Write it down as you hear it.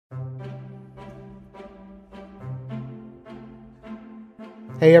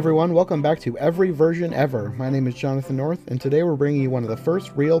Hey everyone, welcome back to Every Version Ever. My name is Jonathan North, and today we're bringing you one of the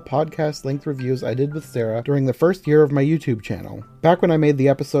first real podcast-length reviews I did with Sarah during the first year of my YouTube channel. Back when I made the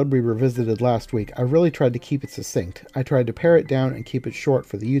episode we revisited last week, I really tried to keep it succinct. I tried to pare it down and keep it short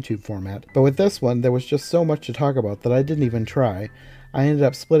for the YouTube format, but with this one, there was just so much to talk about that I didn't even try. I ended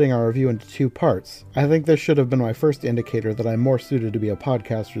up splitting our review into two parts. I think this should have been my first indicator that I'm more suited to be a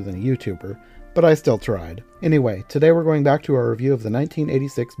podcaster than a YouTuber, but I still tried. Anyway, today we're going back to our review of the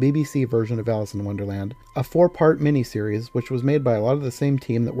 1986 BBC version of Alice in Wonderland, a 4-part miniseries which was made by a lot of the same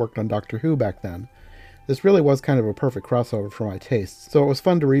team that worked on Doctor Who back then. This really was kind of a perfect crossover for my tastes, so it was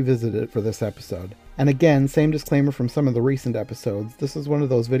fun to revisit it for this episode. And again, same disclaimer from some of the recent episodes, this is one of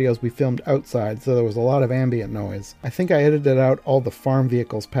those videos we filmed outside, so there was a lot of ambient noise. I think I edited out all the farm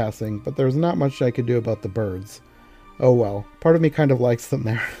vehicles passing, but there was not much I could do about the birds. Oh well, part of me kind of likes them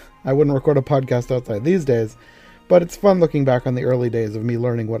there. I wouldn't record a podcast outside these days, but it's fun looking back on the early days of me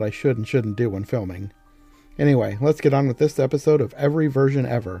learning what I should and shouldn't do when filming. Anyway, let's get on with this episode of Every Version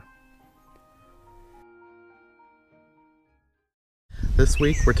Ever. This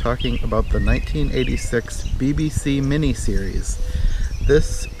week we're talking about the 1986 BBC miniseries.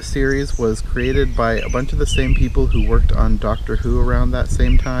 This series was created by a bunch of the same people who worked on Doctor Who around that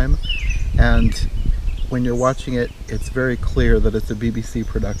same time, and when you're watching it, it's very clear that it's a BBC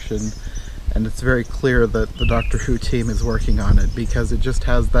production, and it's very clear that the Doctor Who team is working on it because it just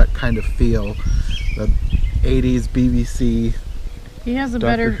has that kind of feel, the 80s BBC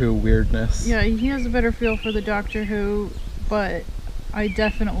Doctor Who weirdness. Yeah, he has a better feel for the Doctor Who, but I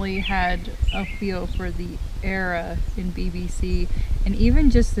definitely had a feel for the era in BBC, and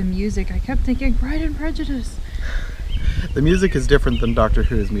even just the music. I kept thinking Pride and Prejudice. The music is different than Doctor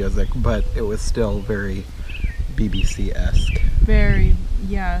Who's music, but it was still very BBC-esque. Very,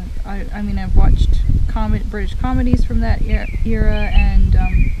 yeah. I mean, I've watched British comedies from that era, and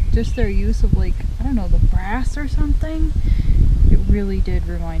just their use of, like, I don't know, the brass or something. It really did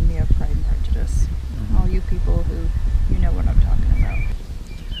remind me of Pride and Prejudice. Mm-hmm. All you people who, you know what I'm talking about.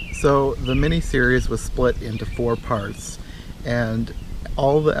 So the miniseries was split into 4 parts, and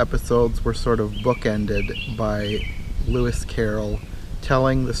all the episodes were sort of bookended by Lewis Carroll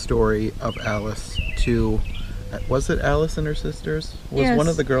telling the story of Alice to, was it Alice and her sisters? Was yes. One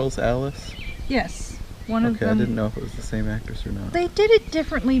of the girls Alice? Yes, one of them. Okay, I didn't know if it was the same actress or not. They did it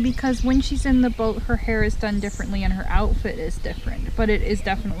differently because when she's in the boat, her hair is done differently and her outfit is different, but it is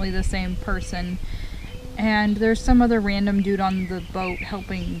definitely the same person. And there's some other random dude on the boat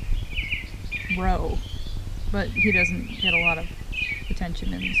helping row, but he doesn't get a lot of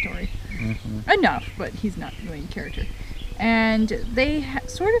attention in the story. Mm-hmm. Enough, but he's not the main character. And they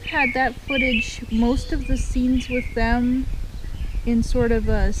sort of had that footage, most of the scenes with them in sort of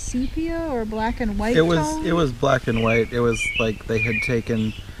a sepia or black and white tone. It was black and white. It was like they had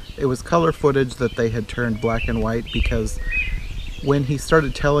taken, it was color footage that they had turned black and white because when he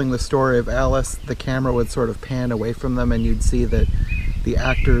started telling the story of Alice, the camera would sort of pan away from them and you'd see that the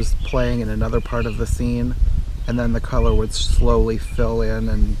actor's playing in another part of the scene, and then the color would slowly fill in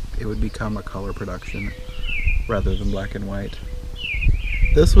and it would become a color production rather than black and white.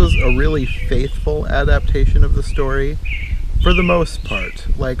 This was a really faithful adaptation of the story for the most part.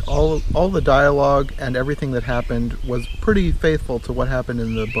 Like all the dialogue and everything that happened was pretty faithful to what happened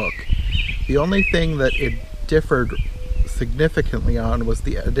in the book. The only thing that it differed significantly on was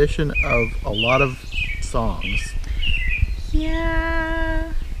the addition of a lot of songs.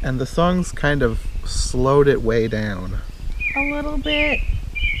 Yeah. And the songs kind of slowed it way down. A little bit.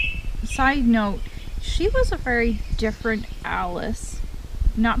 Side note, she was a very different Alice.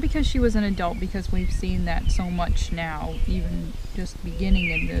 Not because she was an adult, because we've seen that so much now, even just beginning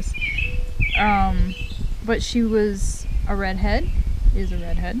in this. But she was a redhead,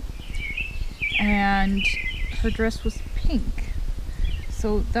 and her dress was pink.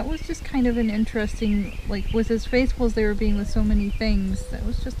 So that was just kind of an interesting, like, with as faithful as they were being with so many things, that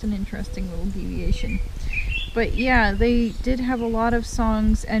was just an interesting little deviation. But yeah, they did have a lot of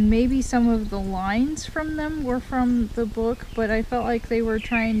songs, and maybe some of the lines from them were from the book, but I felt like they were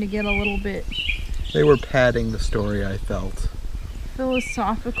trying to get a little bit... They were padding the story, I felt.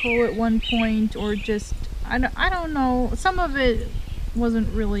 Philosophical at one point, or just, I don't know, some of it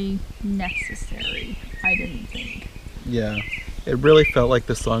wasn't really necessary, I didn't think. Yeah. It really felt like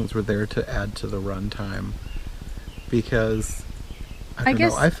the songs were there to add to the runtime, because I don't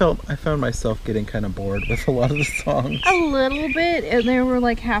know, I found myself getting kind of bored with a lot of the songs. A little bit, and there were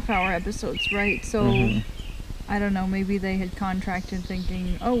like half-hour episodes, right? So I don't know, maybe they had contracted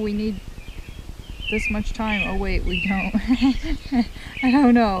thinking, oh, we need this much time. Oh wait, we don't. I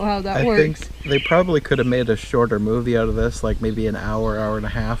don't know how that I works. think they probably could have made a shorter movie out of this, like maybe an hour, hour and a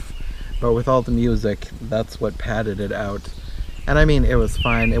half. But with all the music, that's what padded it out. And I mean, it was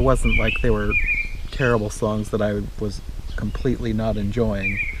fine. It wasn't like they were terrible songs that I was completely not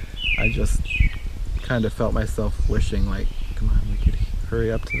enjoying. I just kind of felt myself wishing, like, come on, we could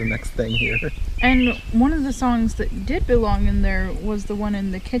hurry up to the next thing here. And one of the songs that did belong in there was the one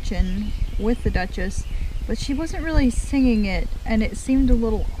in the kitchen with the Duchess, but she wasn't really singing it, and it seemed a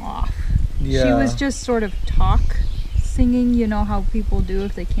little off. Yeah. She was just sort of talk singing, you know how people do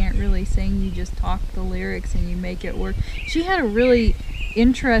if they can't really sing, you just talk the lyrics and you make it work. She had a really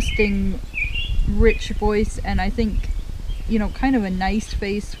interesting, rich voice, and I think, you know, kind of a nice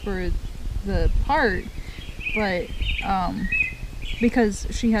face for the part, but because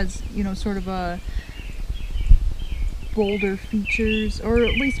she has, you know, sort of a bolder features, or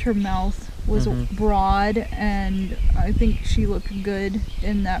at least her mouth was broad, and I think she looked good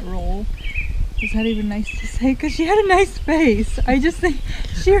in that role. Is that even nice to say? Because she had a nice face. I just think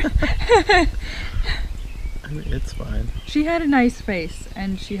she... I mean, it's fine. She had a nice face,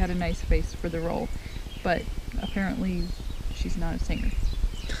 and she had a nice face for the role, but apparently she's not a singer.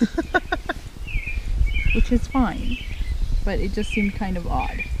 Which is fine, but it just seemed kind of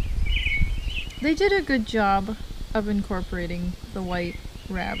odd. They did a good job of incorporating the White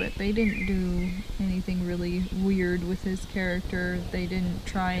Rabbit. They didn't do anything really weird with his character. They didn't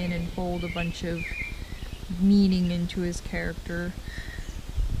try and unfold a bunch of meaning into his character.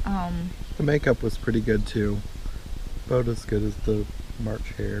 The makeup was pretty good too. About as good as the March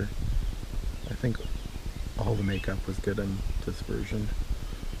Hare. I think all the makeup was good in this version.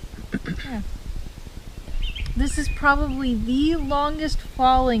 Yeah. This is probably the longest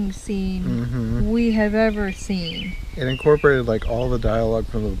falling scene we have ever seen. It incorporated like all the dialogue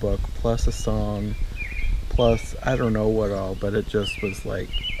from the book, plus a song, plus I don't know what all, but it just was like...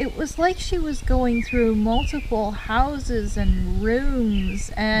 It was like she was going through multiple houses and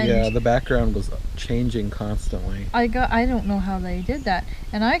rooms, and... Yeah, the background was changing constantly. I don't know how they did that,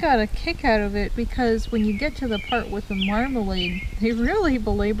 and I got a kick out of it because when you get to the part with the marmalade, they really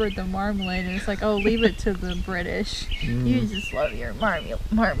belabored the marmalade, and it's like, oh, leave it to the British. You just love your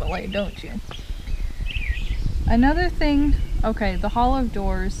marmalade, don't you? Another thing, okay, the Hall of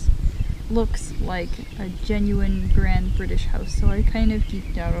Doors looks like a genuine Grand British house, so I kind of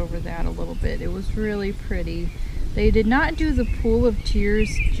geeked out over that a little bit. It was really pretty. They did not do the Pool of Tears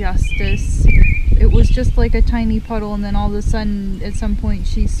justice. It was just like a tiny puddle, and then all of a sudden, at some point,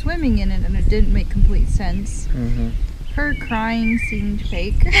 she's swimming in it, and it didn't make complete sense. Her crying seemed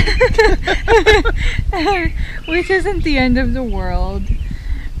fake, which isn't the end of the world.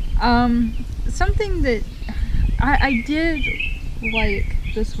 Something that I did like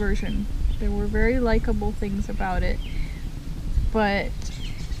this version. There were very likable things about it,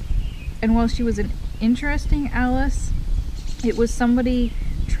 and while she was an interesting Alice, it was somebody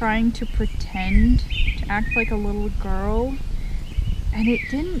trying to pretend to act like a little girl, and it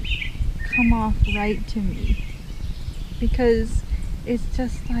didn't come off right to me, because it's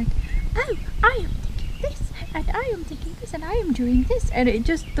just like, oh, I am thinking this, and I am thinking this, and I am doing this, and it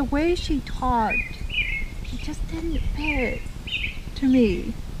just, the way she talked, it just didn't fit to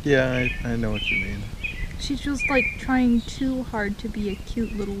me. Yeah, I know what you mean. She's just like trying too hard to be a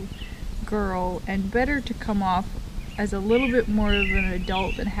cute little girl, and better to come off as a little bit more of an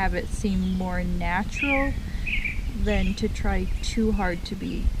adult and have it seem more natural than to try too hard to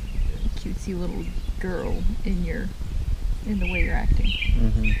be a cutesy little girl in the way you're acting.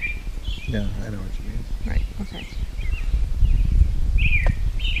 Yeah, I know what you mean. Right, okay.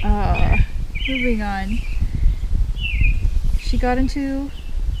 Moving on. She got into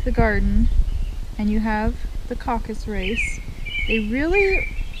the garden, and you have the caucus race. They really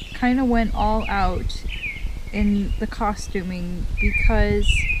kind of went all out in the costuming,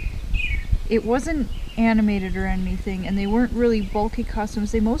 because it wasn't animated or anything, and they weren't really bulky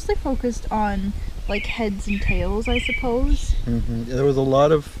costumes. They mostly focused on like heads and tails, I suppose. There was a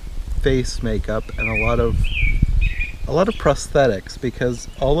lot of face makeup and a lot of prosthetics, because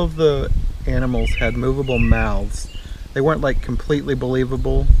all of the animals had movable mouths. They weren't like completely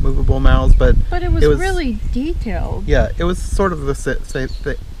believable movable mouths, but it was really detailed. Yeah, it was sort of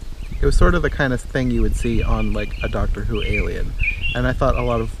it was sort of the kind of thing you would see on like a Doctor Who alien, and I thought a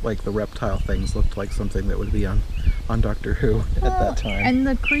lot of like the reptile things looked like something that would be on Doctor Who at that time. And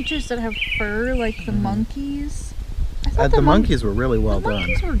the creatures that have fur, like the monkeys. I thought the monkeys were really well done. The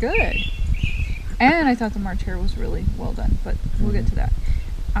monkeys were good, and I thought the March Hare was really well done. But we'll get to that.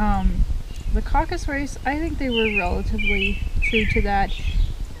 The caucus race, I think they were relatively true to that.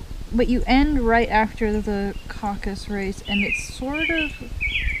 But you end right after the caucus race, and it's sort of,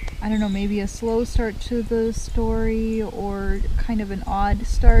 I don't know, maybe a slow start to the story or kind of an odd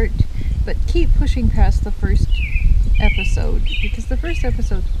start, but keep pushing past the first episode, because the first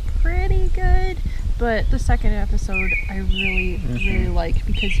episode's pretty good, but the second episode I really liked,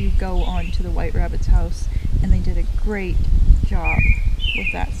 because you go on to the White Rabbit's house and they did a great job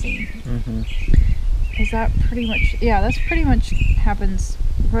with that scene. Is that pretty much, yeah, that's pretty much happens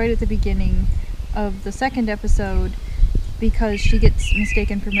right at the beginning of the second episode, because she gets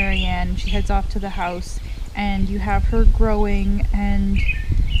mistaken for Marianne. She heads off to the house, and you have her growing and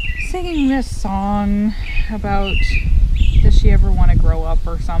singing this song about, does she ever want to grow up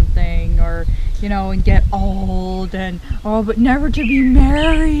or something, or, you know, and get old, and, oh, but never to be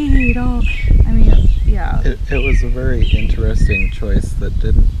married. Oh, I mean, yeah. It was a very interesting choice that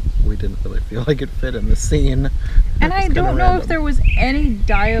we didn't really feel like it fit in the scene. And I don't know if there was any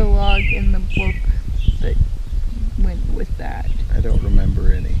dialogue in the book that went with that. I don't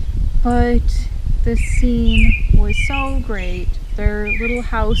remember any. But the scene was so great. Their little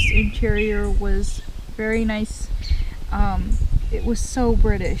house interior was very nice. It was so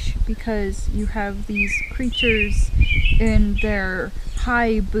British, because you have these creatures in their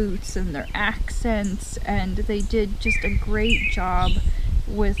high boots and their accents, and they did just a great job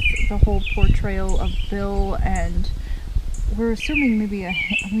with the whole portrayal of Bill. And we're assuming maybe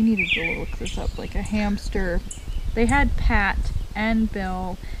we needed to look this up, like a hamster. They had Pat and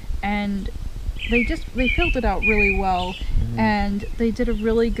Bill, and they filled it out really well, and they did a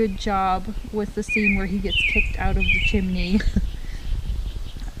really good job with the scene where he gets kicked out of the chimney.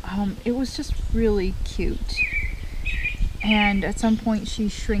 It was just really cute. And at some point she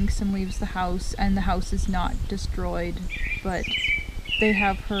shrinks and leaves the house, and the house is not destroyed, but they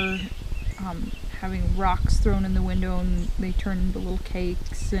have her having rocks thrown in the window, and they turn into little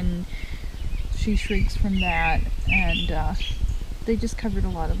cakes, and she shrinks from that, and they just covered a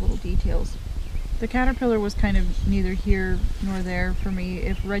lot of little details. The caterpillar was kind of neither here nor there for me.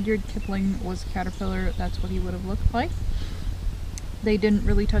 If Rudyard Kipling was a caterpillar, that's what he would have looked like. They didn't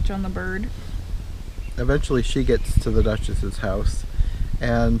really touch on the bird. Eventually she gets to the Duchess's house,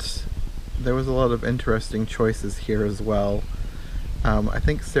 and there was a lot of interesting choices here as well. I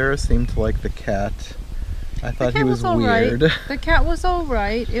think Sarah seemed to like the cat. I thought he was weird. Right. The cat was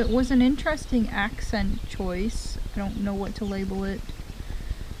alright. It was an interesting accent choice. I don't know what to label it.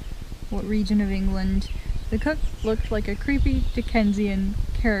 What region of England. The cook looked like a creepy Dickensian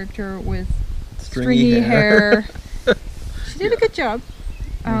character with stringy hair. She did a good job.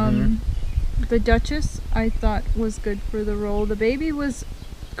 The Duchess, I thought, was good for the role. The baby was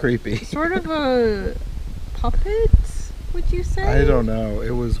creepy. Sort of a puppet, would you say? I don't know.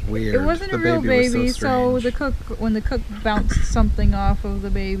 It was weird. It wasn't a real baby, so the cook, when the cook bounced something off of the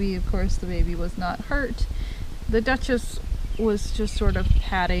baby, of course the baby was not hurt. The Duchess was just sort of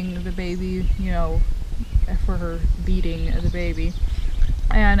patting the baby, you know, for her beating the baby.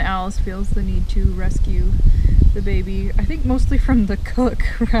 And Alice feels the need to rescue the baby, I think mostly from the cook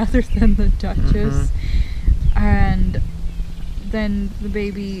rather than the Duchess. And then the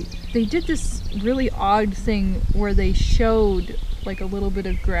baby, they did this really odd thing where they showed like a little bit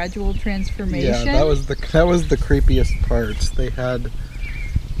of gradual transformation. Yeah, that was the creepiest part. They had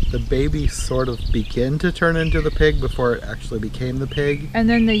the baby sort of begin to turn into the pig before it actually became the pig. And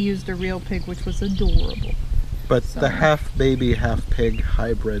then they used a real pig, which was adorable. But the half baby, half pig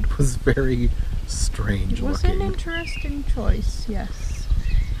hybrid was very strange looking. It was an interesting choice, yes.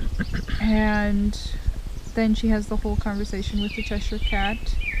 And then she has the whole conversation with the Cheshire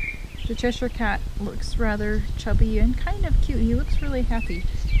Cat. The Cheshire Cat looks rather chubby and kind of cute. He looks really happy.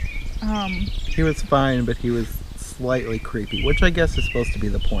 He was fine, but he was slightly creepy, which I guess is supposed to be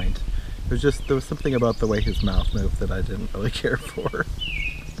the point. There was something about the way his mouth moved that I didn't really care for.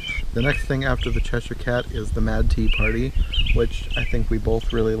 The next thing after the Cheshire Cat is the Mad Tea Party, which I think we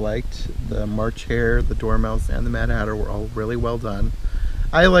both really liked. The March Hare, the Dormouse, and the Mad Hatter were all really well done.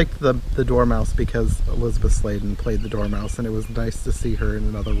 I liked the Dormouse because Elizabeth Sladen played the Dormouse, and it was nice to see her in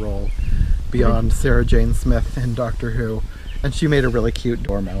another role beyond Sarah Jane Smith in Doctor Who. And she made a really cute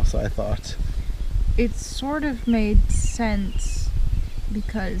Dormouse, I thought. It sort of made sense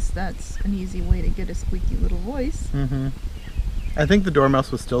because that's an easy way to get a squeaky little voice. I think the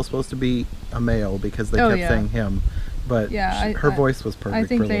Dormouse was still supposed to be a male because they kept saying him, but her voice was perfect. I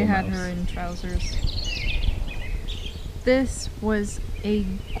think for they Little had Mouse. her in trousers. This was a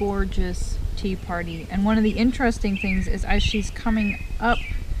gorgeous tea party, and one of the interesting things is as she's coming up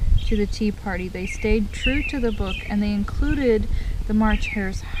to the tea party, they stayed true to the book and they included the March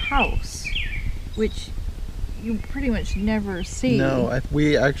Hare's house, which you pretty much never see. No,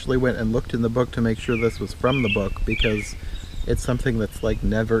 we actually went and looked in the book to make sure this was from the book, because it's something that's like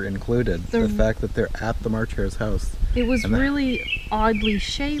never included. The fact that they're at the March Hare's house. It was really oddly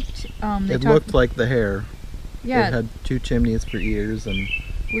shaped. It looked like the hare. Yeah. It had 2 chimneys for ears and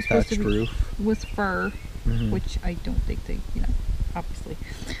was thatched roof. With fur, Mm-hmm. which I don't think they, obviously.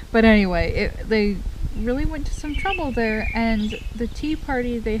 But anyway, they really went to some trouble there, and the tea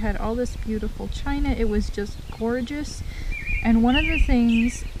party, they had all this beautiful china. It was just gorgeous. And one of the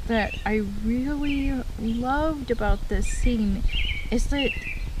things that I really loved about this scene is that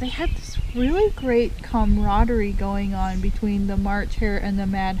they had this really great camaraderie going on between the March Hare and the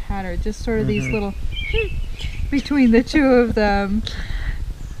Mad Hatter. Just sort of these little between the two of them.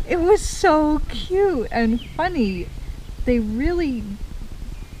 It was so cute and funny. They really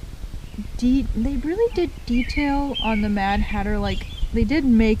did detail on the Mad Hatter. Like, they did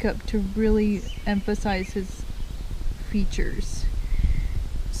makeup to really emphasize his features.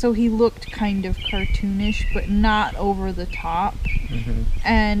 So he looked kind of cartoonish, but not over the top. Mm-hmm.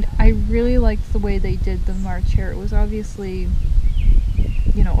 And I really liked the way they did the March Hare. It was obviously,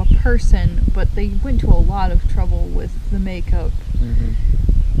 a person, but they went to a lot of trouble with the makeup. Mm-hmm.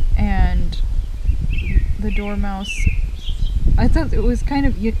 And the Dormouse, I thought it was kind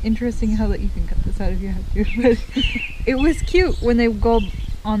of interesting how that you can cut this out if you have to, but it was cute when they go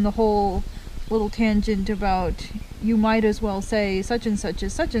on the whole little tangent about, you might as well say such and such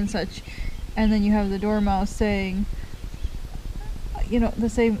is such and such, and then you have the Dormouse saying, the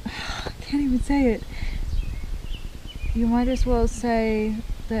same, I can't even say it, you might as well say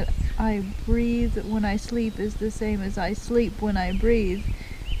that I breathe when I sleep is the same as I sleep when I breathe.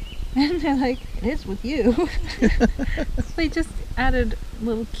 And they're like, it is with you. They just added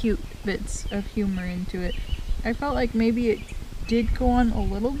little cute bits of humor into it. I felt like maybe it did go on a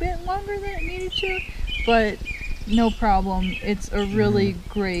little bit longer than it needed to, but no problem. It's a really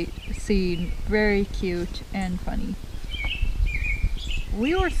great scene. Very cute and funny.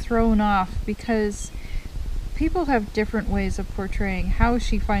 We were thrown off because people have different ways of portraying how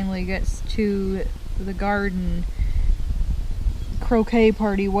she finally gets to the garden, croquet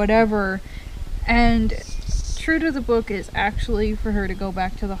party, whatever, and true to the book is actually for her to go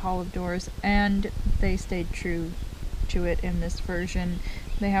back to the Hall of Doors, and they stayed true to it in this version.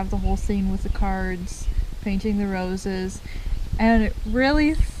 They have the whole scene with the cards, painting the roses, and it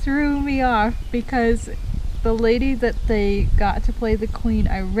really threw me off because the lady that they got to play the queen,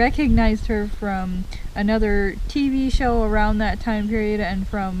 I recognized her from another TV show around that time period and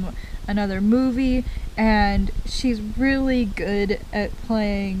from another movie, and she's really good at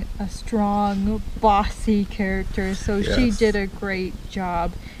playing a strong, bossy character, so Yes. she did a great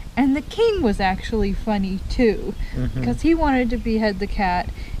job. And the king was actually funny too, because he wanted to behead the cat,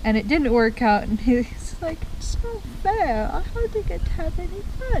 and it didn't work out, and he's like, it's not fair, I hardly get to have any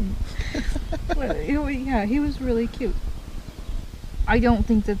fun. Well, he was really cute. I don't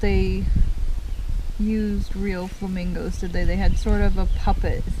think that they used real flamingos, did they? They had sort of a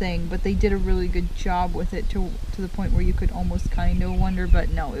puppet thing, but they did a really good job with it to the point where you could almost kind of wonder, but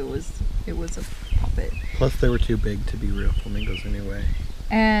no, it was a puppet. Plus, they were too big to be real flamingos anyway.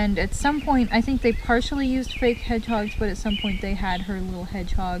 And at some point, I think they partially used fake hedgehogs, but at some point they had her little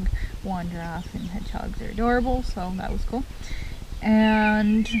hedgehog wander off, and hedgehogs are adorable, so that was cool.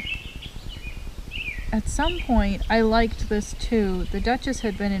 And at some point, I liked this too. The Duchess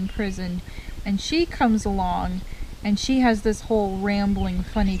had been in prison, and she comes along, and she has this whole rambling,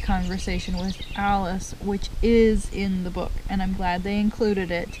 funny conversation with Alice, which is in the book, and I'm glad they included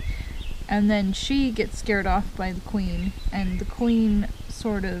it. And then she gets scared off by the queen, and the queen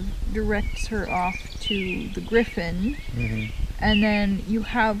sort of directs her off to the griffin. And then you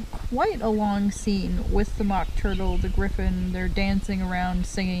have quite a long scene with the Mock Turtle, the griffin, they're dancing around,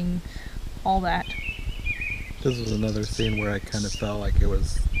 singing, all that. This was another scene where I kind of felt like it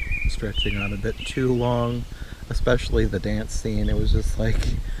was stretching on a bit too long, especially the dance scene. It was just like,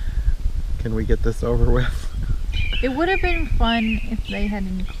 can we get this over with? It would have been fun if they had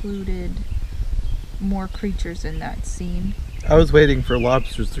included more creatures in that scene. I was waiting for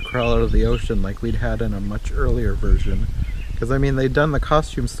lobsters to crawl out of the ocean like we'd had in a much earlier version. Because, I mean, they'd done the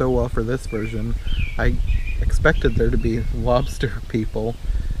costumes so well for this version. I expected there to be lobster people.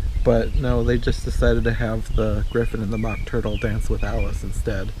 But no, they just decided to have the griffin and the Mock Turtle dance with Alice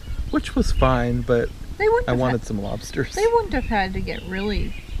instead. Which was fine, but I wanted some lobsters. They wouldn't have had to get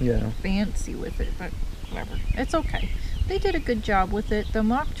really Yeah. fancy with it, but whatever. It's okay. They did a good job with it. The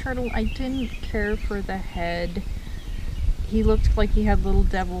Mock Turtle, I didn't care for the head. He looked like he had little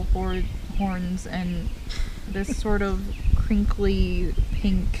devil horns and this sort of crinkly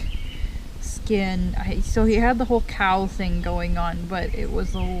pink skin. So he had the whole cow thing going on, but it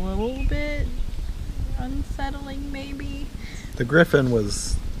was a little bit unsettling, maybe. The Griffin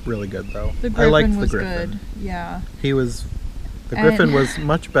was really good, though. The Griffin I liked was the Griffin. good, yeah. The Griffin was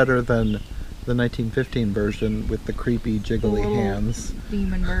much better than the 1915 version with the creepy, jiggly hands.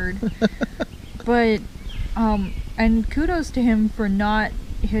 Demon bird. But, and kudos to him for not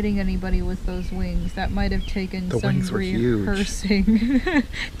hitting anybody with those wings. That might have taken some rehearsing.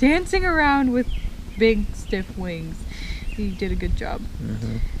 Dancing around with big, stiff wings. He did a good job.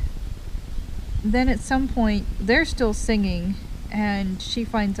 Mm-hmm. Then at some point, they're still singing, and she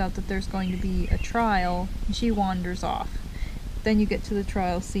finds out that there's going to be a trial, and she wanders off. Then you get to the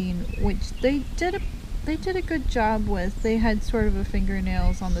trial scene, which they did a good job with. They had sort of a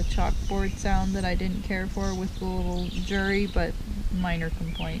fingernails on the chalkboard sound that I didn't care for with the little jury, but minor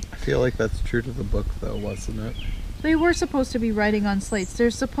complaint. I feel like that's true to the book, though, wasn't it? They were supposed to be writing on slates.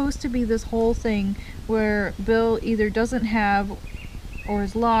 There's supposed to be this whole thing where Bill either doesn't have or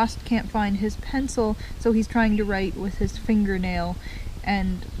is lost, can't find his pencil, so he's trying to write with his fingernail.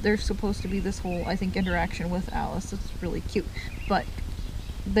 And there's supposed to be this whole, I think, interaction with Alice. It's really cute. But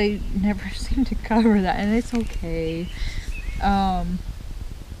they never seem to cover that, and it's okay. Not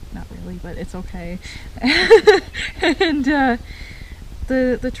really, but it's okay. And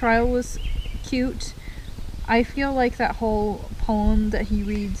the trial was cute. I feel like that whole poem that he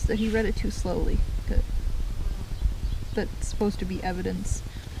reads, that he read it too slowly. That's supposed to be evidence.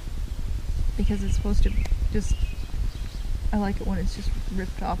 Because it's supposed to just... I like it when it's just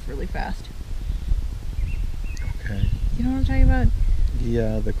ripped off really fast. Okay. You know what I'm talking about?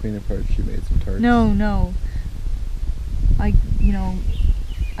 Yeah, the Queen of Hearts, she made some tarts. No.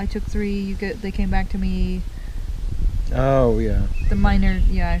 I took 3, they came back to me. Oh, yeah. The minor,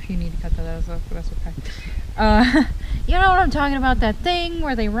 yeah, if you need to cut that out, that's okay. You know what I'm talking about, that thing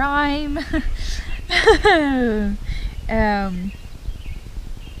where they rhyme?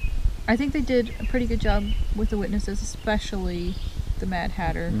 I think they did a pretty good job with the witnesses, especially the Mad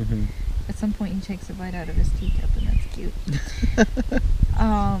Hatter. Mm-hmm. At some point he takes a bite out of his teacup, and that's cute.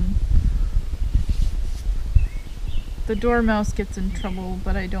 The dormouse gets in trouble,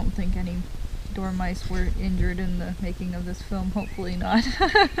 but I don't think any dormice were injured in the making of this film. Hopefully not.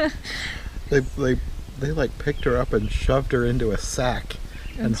 They like picked her up and shoved her into a sack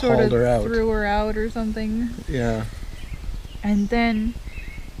and hauled her out. Threw her out or something. Yeah. And then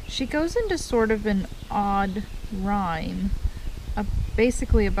she goes into sort of an odd rhyme,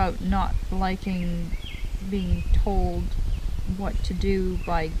 basically about not liking being told what to do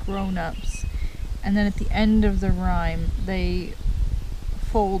by grown-ups. And then at the end of the rhyme, they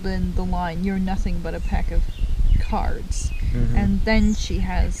fold in the line, "You're nothing but a pack of cards." Mm-hmm. And then she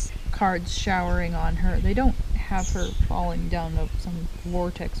has cards showering on her. They don't have her falling down some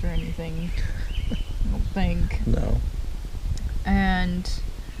vortex or anything, I don't think. No. And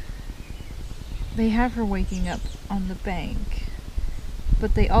they have her waking up on the bank.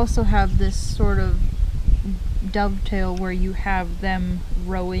 But they also have this sort of dovetail where you have them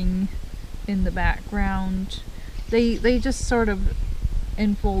rowing in the background. They just sort of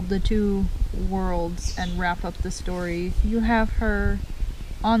enfold the two worlds and wrap up the story. You have her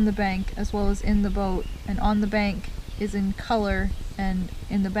on the bank as well as in the boat, and on the bank is in color, and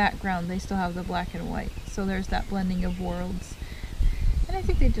in the background they still have the black and white. So there's that blending of worlds. And I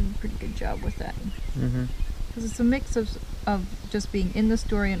think they did a pretty good job with that. Mm-hmm. Because it's a mix of just being in the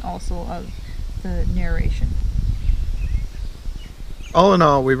story and also of the narration. All in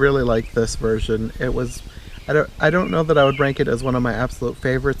all, we really liked this version. It was, I don't know that I would rank it as one of my absolute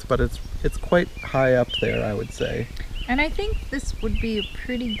favorites, but it's quite high up there, I would say. And I think this would be a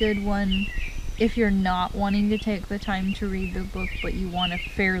pretty good one if you're not wanting to take the time to read the book, but you want a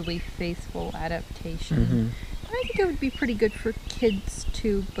fairly faithful adaptation. Mm-hmm. And I think it would be pretty good for kids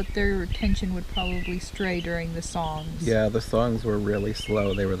too, but their attention would probably stray during the songs. Yeah, the songs were really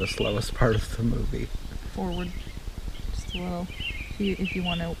slow. They were the slowest part of the movie. Forward, just a little. If you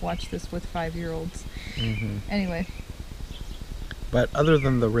want to watch this with 5-year-olds. Mm-hmm. Anyway. But other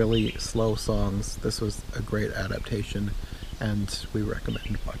than the really slow songs, this was a great adaptation, and we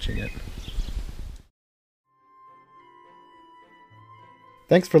recommend watching it.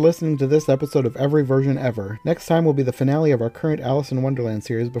 Thanks for listening to this episode of Every Version Ever. Next time will be the finale of our current Alice in Wonderland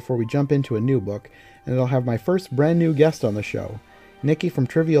series before we jump into a new book, and it'll have my first brand new guest on the show. Nikki from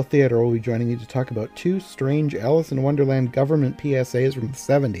Trivial Theater will be joining me to talk about 2 strange Alice in Wonderland government PSAs from the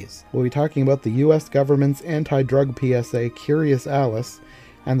 70s. We'll be talking about the US government's anti-drug PSA, Curious Alice,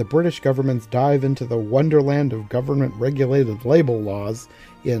 and the British government's dive into the wonderland of government-regulated label laws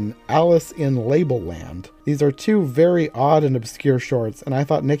in Alice in Label Land. These are two very odd and obscure shorts, and I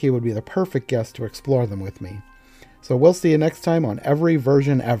thought Nikki would be the perfect guest to explore them with me. So we'll see you next time on Every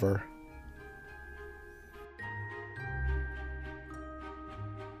Version Ever.